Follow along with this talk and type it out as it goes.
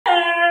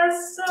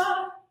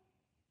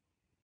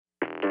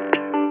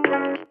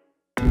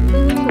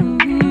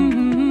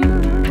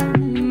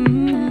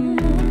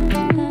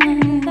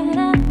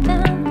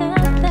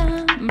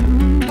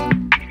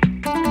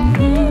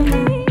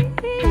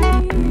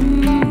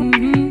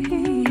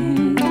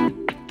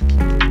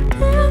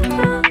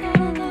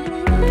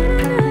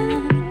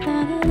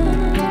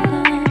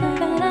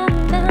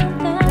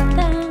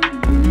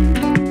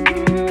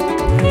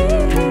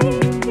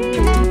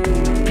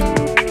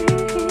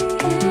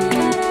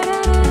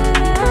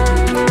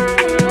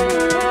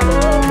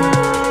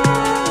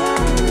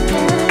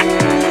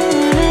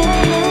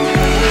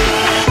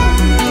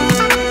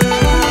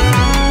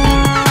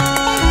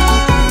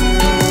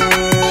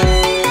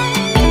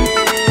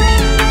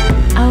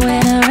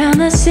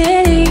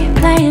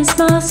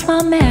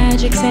Small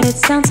magic, said it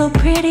sounds so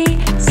pretty,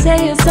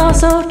 say it's all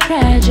so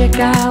tragic.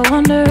 I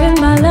wonder if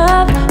my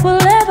love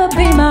will ever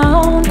be my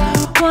own,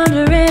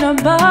 wandering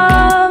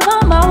above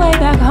on my way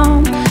back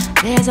home.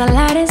 There's a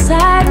light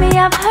inside me,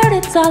 I've heard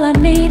it's all I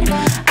need.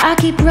 I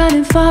keep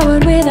running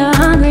forward with a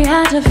hungry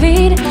heart to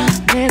feed.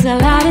 There's a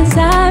light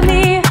inside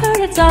me, heard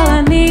it's all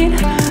I need.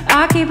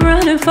 I keep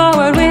running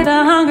forward with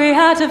a hungry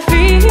heart to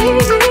feed.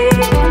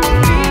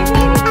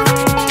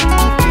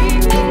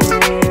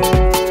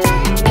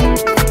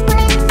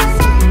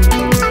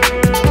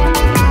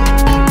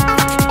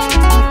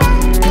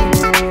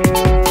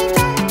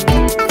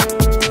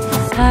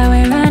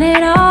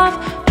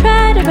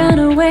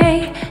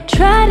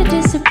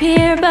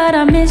 But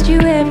I missed you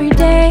every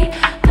day.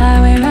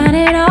 Highway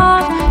running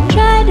off,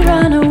 tried to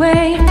run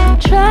away,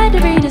 tried to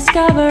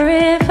rediscover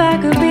if I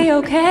could be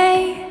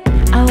okay.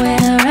 I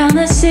went around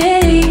the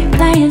city,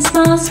 playing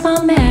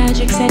small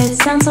magic, said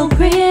it sounds so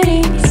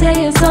pretty,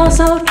 say it's all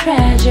so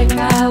tragic.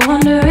 I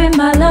wonder if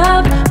my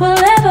love will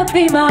ever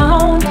be my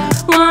own,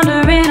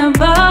 wandering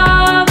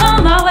above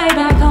on my way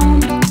back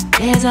home.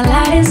 There's a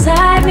light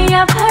inside me,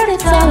 I've heard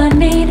it's all I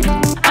need.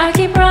 I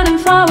keep running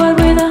forward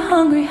with a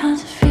hungry heart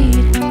to feed.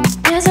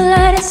 There's a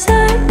light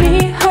inside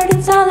me, heard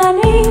it's all I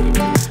need,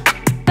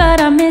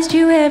 but I missed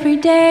you every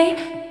day.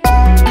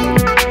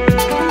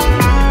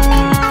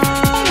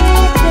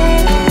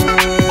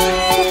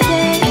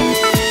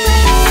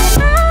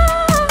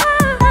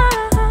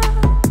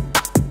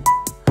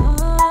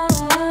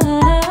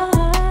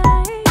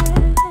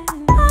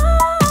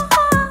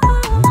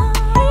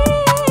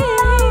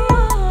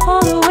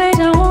 All the ways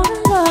I wanna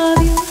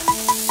love you.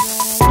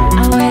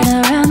 I went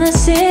around the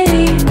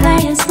city,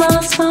 playing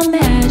small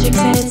magic,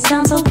 said it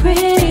sounds so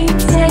pretty,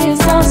 say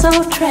it's all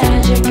so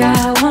tragic.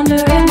 I wonder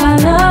if my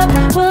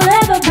love will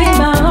ever be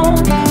my own,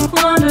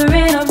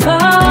 wandering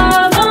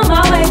above on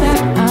my way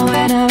back. I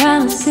went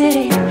around the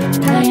city,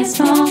 playing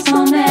small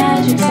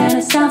magic, said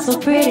it sounds so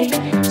pretty,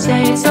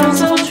 say it's all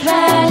so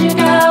tragic.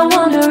 I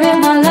wonder if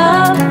my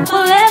love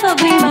will ever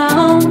be my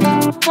own,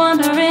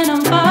 wandering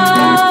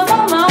above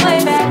on my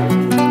way back.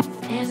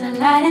 There's a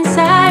light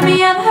inside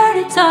me, I've heard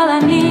it's all I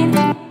need.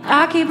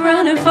 I keep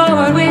running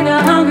forward with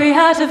a hungry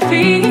heart to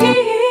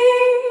feed.